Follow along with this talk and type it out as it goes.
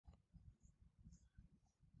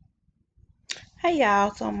Hey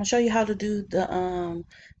y'all, so I'm gonna show you how to do the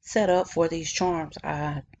setup for these charms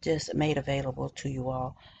I just made available to you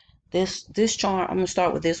all. This charm, I'm gonna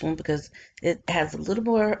start with this one because it has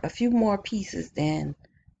a few more pieces than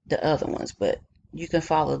the other ones, but you can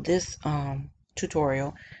follow this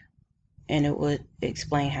tutorial and it would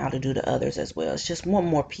explain how to do the others as well. It's just one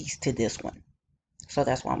more piece to this one. So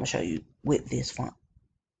that's why I'm gonna show you with this font.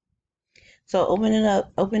 So open it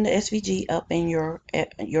up, open the SVG up in your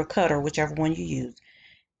cutter, whichever one you use.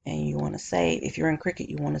 And you want to save. If you're in Cricut,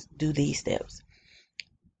 you want to do these steps.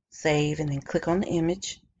 Save and then click on the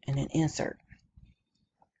image and then insert.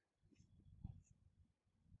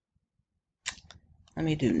 Let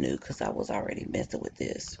me do new because I was already messing with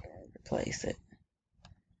this. Replace it.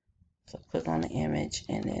 So click on the image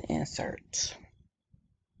and then insert.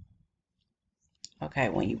 Okay,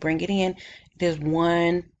 when you bring it in, there's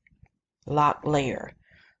one lock layer.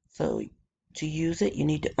 So to use it, you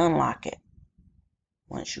need to unlock it.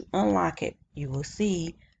 Once you unlock it, you will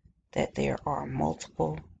see that there are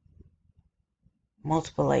multiple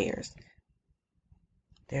layers.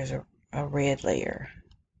 There's a red layer,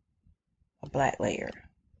 a black layer,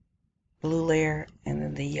 blue layer, and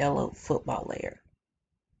then the yellow football layer.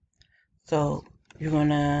 So you're going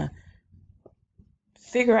to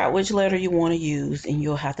figure out which letter you want to use, and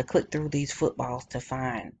you'll have to click through these footballs to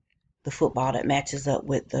find the football that matches up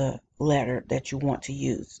with the letter that you want to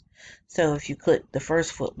use. So if you click the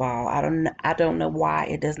first football, I don't know why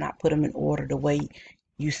it does not put them in order the way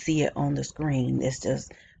you see it on the screen. It's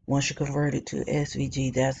just once you convert it to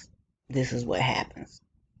SVG, this is what happens.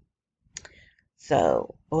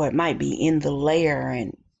 So, or it might be in the layer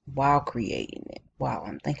and while creating it, while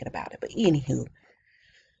I'm thinking about it. But anywho,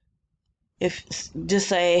 if just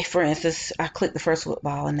say, for instance, I click the first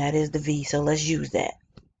football and that is the V, so let's use that.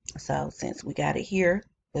 So since we got it here,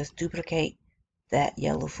 let's duplicate that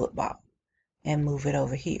yellow football and move it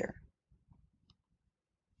over here.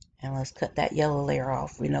 And let's cut that yellow layer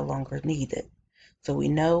off. We no longer need it. So we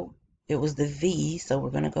know it was the V, so we're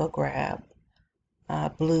going to go grab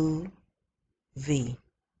blue V.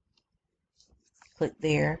 Click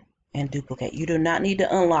there and duplicate. You do not need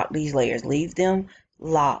to unlock these layers. Leave them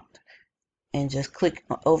locked and just click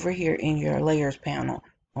over here in your layers panel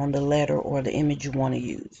on the letter or the image you want to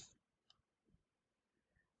use.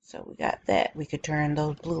 So we got that. We could turn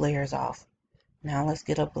those blue layers off. Now let's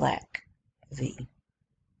get a black V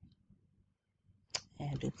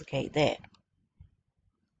and duplicate that.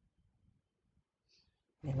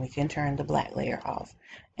 Then we can turn the black layer off.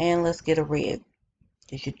 And let's get a red.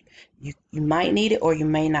 You might need it or you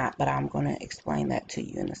may not, but I'm going to explain that to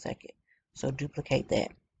you in a second. So duplicate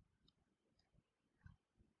that.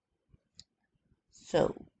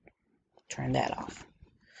 So turn that off.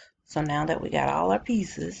 So now that we got all our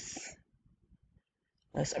pieces,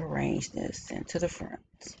 let's arrange this into the front.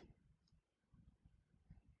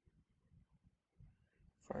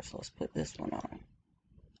 First, let's put this one on.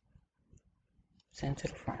 Send to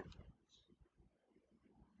the front.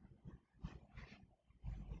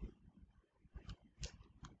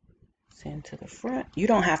 Send to the front. You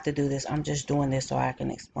don't have to do this. I'm just doing this so I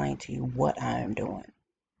can explain to you what I am doing.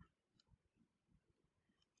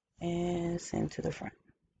 And send to the front.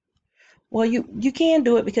 Well, you can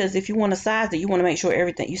do it because if you want to size it, you want to make sure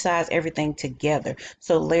you size everything together.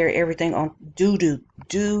 So layer everything on. Do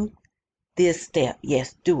this step.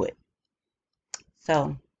 Yes, do it.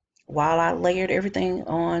 So while I layered everything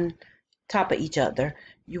on top of each other,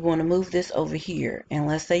 you want to move this over here, and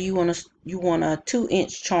let's say you want a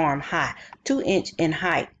 2-inch charm high, 2-inch in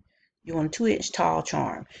height. You want a 2-inch tall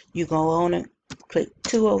charm. You go on and click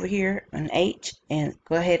 2 over here, an H, and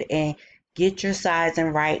go ahead and get your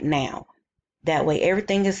sizing right now. That way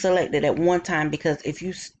everything is selected at one time, because if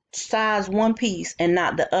you size one piece and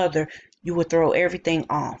not the other, you will throw everything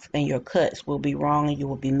off and your cuts will be wrong and you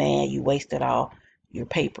will be mad you wasted all your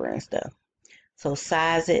paper and stuff. So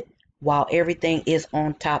size it while everything is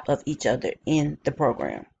on top of each other in the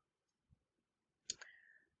program.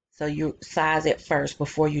 So you size it first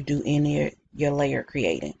before you do any of your layer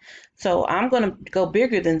creating. So I'm going to go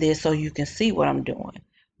bigger than this so you can see what I'm doing.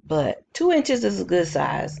 But 2 inches is a good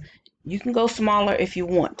size. You can go smaller if you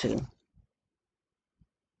want to.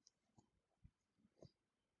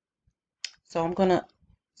 So I'm going to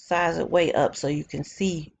size it way up so you can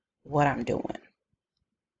see what I'm doing.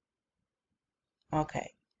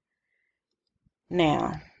 Okay.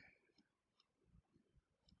 Now,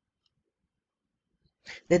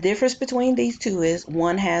 The difference between these two is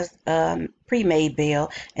one has pre-made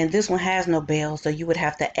bell and this one has no bell, so you would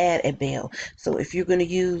have to add a bell. So if you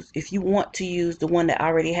want to use the one that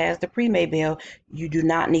already has the pre-made bell, you do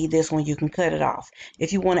not need this one. You can cut it off.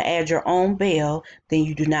 If you want to add your own bell, then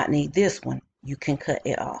you do not need this one. You can cut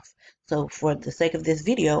it off. So for the sake of this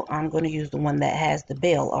video, I'm going to use the one that has the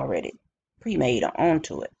bell already pre-made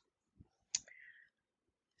onto it.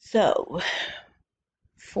 So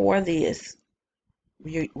for this,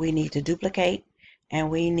 we need to duplicate and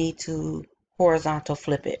we need to horizontal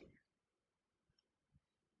flip it.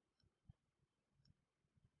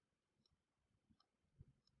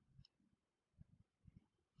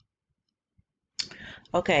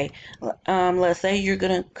 Okay, let's say you're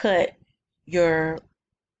going to cut your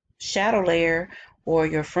shadow layer or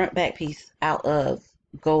your front back piece out of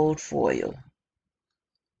gold foil.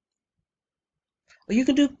 Or you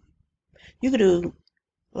could do,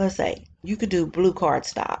 let's say, you could do blue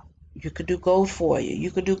cardstock. You could do gold foil.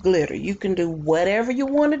 You could do glitter. You can do whatever you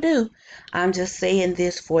want to do. I'm just saying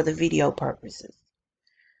this for the video purposes.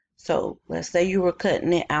 So let's say you were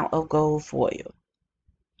cutting it out of gold foil.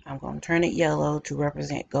 I'm going to turn it yellow to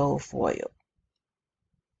represent gold foil.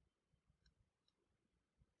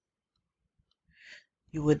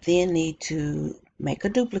 You would then need to make a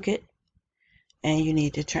duplicate, and you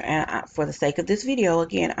need to turn, and for the sake of this video,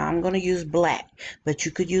 again, I'm going to use black, but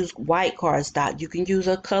you could use white cardstock. You can use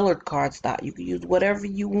a colored cardstock. You can use whatever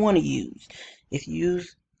you want to use. If you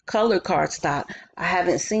use colored cardstock, I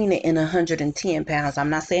haven't seen it in 110 pounds. I'm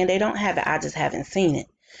not saying they don't have it. I just haven't seen it.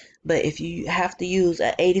 But if you have to use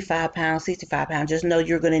an 85 pound, 65 pound, just know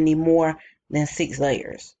you're going to need more than 6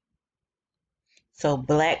 layers. So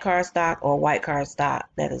black cardstock or white cardstock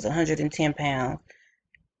that is 110 pounds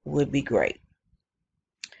would be great.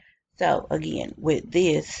 So again, with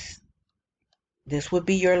this would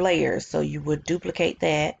be your layers. So you would duplicate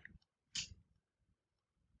that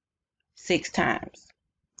 6 times.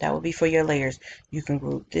 That would be for your layers. You can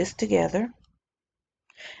group this together.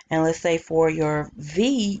 And let's say for your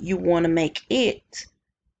V, you want to make it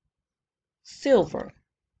silver.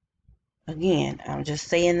 Again, I'm just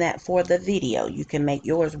saying that for the video. You can make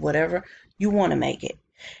yours whatever you want to make it.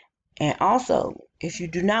 And also, if you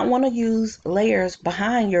do not want to use layers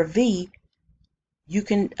behind your V, you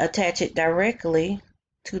can attach it directly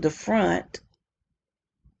to the front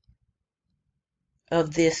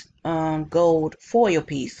of this gold foil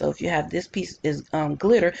piece. So if you have this piece is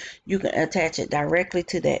glitter, you can attach it directly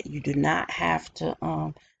to that. You do not have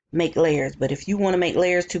to make layers, but if you want to make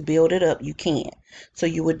layers to build it up, you can. So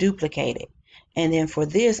you would duplicate it, and then for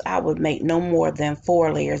this, I would make no more than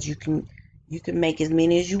 4 layers. You can make as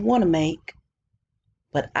many as you want to make,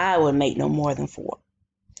 but I would make no more than 4.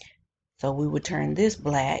 So we would turn this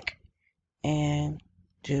black and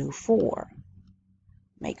do 4.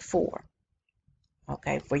 Make 4.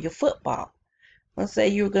 Okay, for your football. Let's say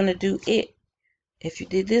you're going to do it. If you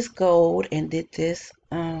did this gold and did this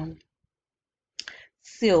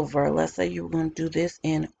silver, let's say you were going to do this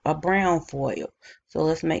in a brown foil. So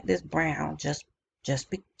let's make this brown just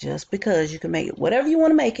because you can make it whatever you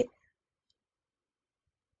want to make it.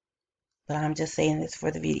 But I'm just saying this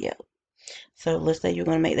for the video. So let's say you're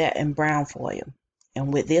going to make that in brown foil.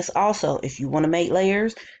 And with this also, if you want to make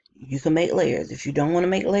layers, you can make layers. If you don't want to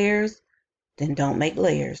make layers, then don't make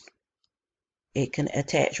layers. It can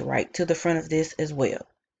attach right to the front of this as well.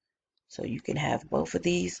 So you can have both of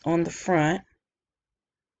these on the front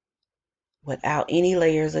without any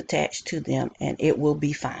layers attached to them, and it will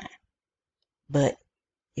be fine. But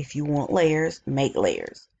if you want layers, make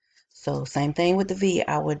layers. So same thing with the V.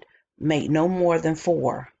 I would make no more than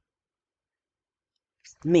 4.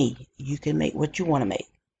 You can make what you want to make.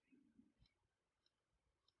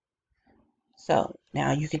 So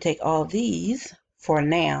now you can take all these for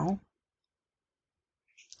now.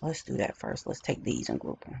 Let's do that first. Let's take these and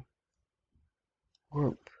group them.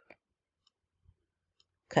 Group.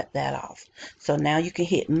 Cut that off. So now you can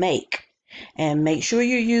hit make. And make sure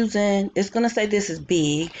you're using, it's going to say this is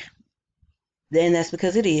big. Then that's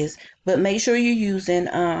because it is. But make sure you're using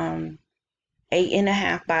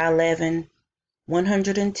 8.5 by 11,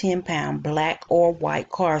 110 pound black or white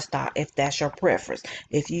cardstock if that's your preference.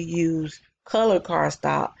 If you use color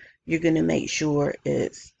cardstock, you're going to make sure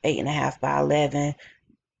it's 8.5 by 11.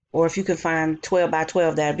 Or if you can find 12 by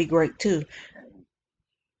 12, that'd be great too.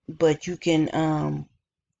 But you can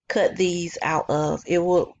cut these out of, it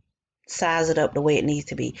will size it up the way it needs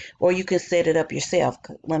to be. Or you can set it up yourself.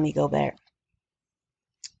 Let me go back.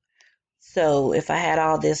 So if I had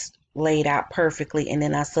all this laid out perfectly and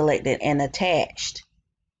then I selected and attached.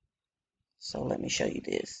 So let me show you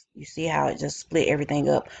this. You see how it just split everything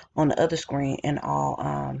up on the other screen in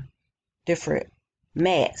all different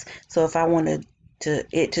mats. So if I wanted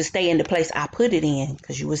it to stay in the place I put it in,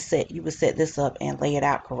 because you would set this up and lay it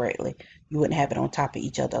out correctly. You wouldn't have it on top of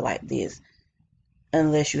each other like this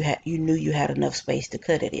unless you knew you had enough space to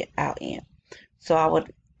cut it out in. So I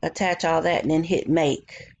would attach all that and then hit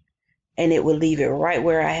make, and it would leave it right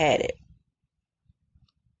where I had it.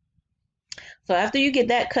 So after you get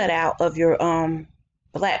that cut out of your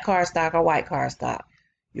black cardstock or white cardstock,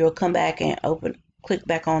 you'll come back and click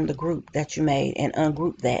back on the group that you made and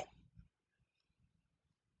ungroup that.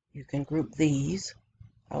 You can group these.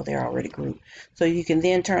 Oh, they're already grouped. So you can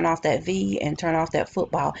then turn off that V and turn off that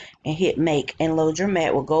football and hit make and load your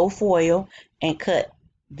mat with gold foil and cut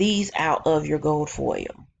these out of your gold foil.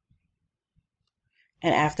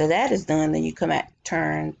 And after that is done, then you come back,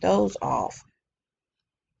 turn those off,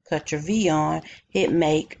 cut your V on, hit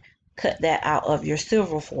make, cut that out of your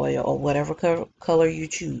silver foil or whatever color you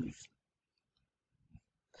choose.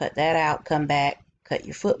 Cut that out, come back, cut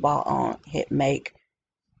your football on, hit make,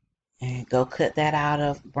 and go cut that out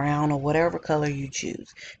of brown or whatever color you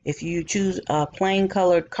choose. If you choose a plain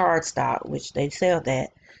colored cardstock, which they sell that,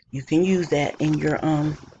 you can use that in your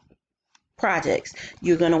projects.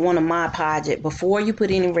 You're going to want to Mod Podge it before you put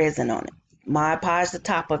any resin on it. Mod Podge the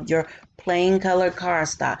top of your plain colored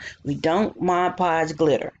cardstock. We don't Mod Podge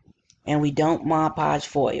glitter, and we don't Mod Podge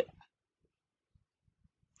foil.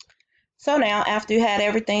 So now, after you had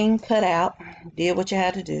everything cut out, did what you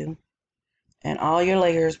had to do, and all your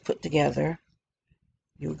layers put together,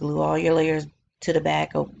 you glue all your layers to the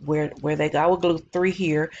back of where they go. I will glue 3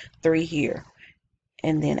 here, 3 here,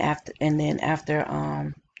 and then after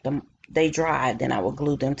they dried, then I will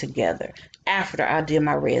glue them together after I did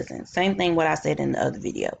my resin. Same thing what I said in the other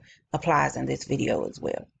video applies in this video as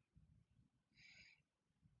well.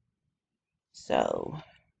 So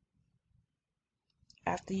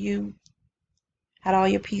after you had all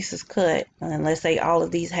your pieces cut, and let's say all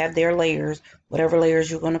of these have their layers, whatever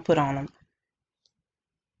layers you're going to put on them.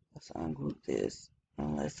 Let's ungroup this.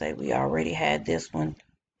 And let's say we already had this one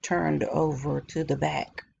turned over to the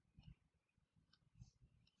back.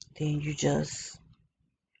 Then you just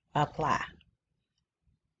apply.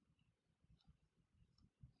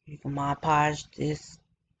 You can Mod Podge this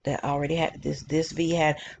that already had this V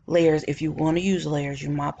had layers. If you want to use layers,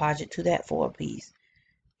 you Mod Podge it to that for a piece,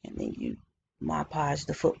 and then you Mod Podge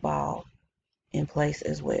the football in place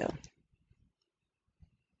as well.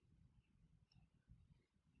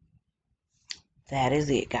 That is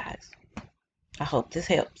it, guys. I hope this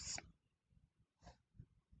helps.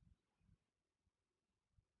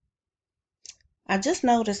 I just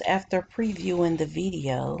noticed after previewing the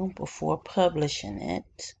video before publishing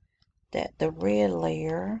it that the red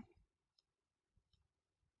layer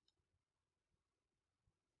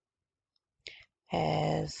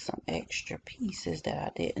has some extra pieces that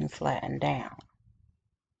I didn't flatten down.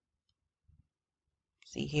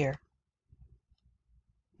 See here?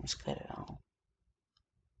 Let's cut it on.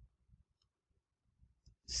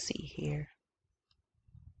 See here?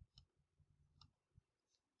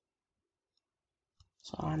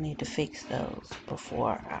 So I need to fix those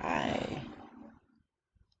before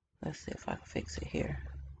let's see if I can fix it here.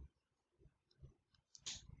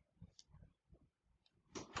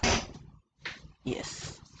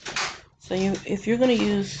 Yes. So if you're going to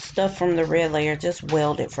use stuff from the red layer, just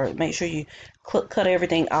weld it first. Make sure you cut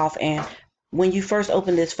everything off, and when you first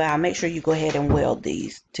open this file, make sure you go ahead and weld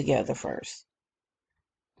these together first.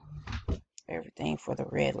 Everything for the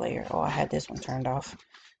red layer. Oh, I had this one turned off.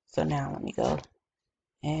 So now let me go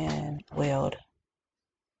and weld.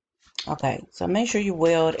 Okay, so make sure you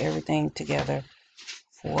weld everything together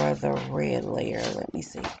for the red layer. Let me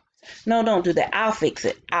see. No, don't do that. I'll fix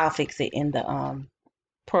it. I'll fix it in the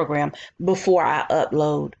program before I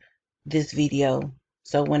upload this video.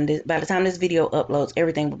 So by the time this video uploads,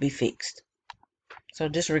 everything will be fixed. So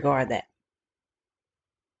disregard that.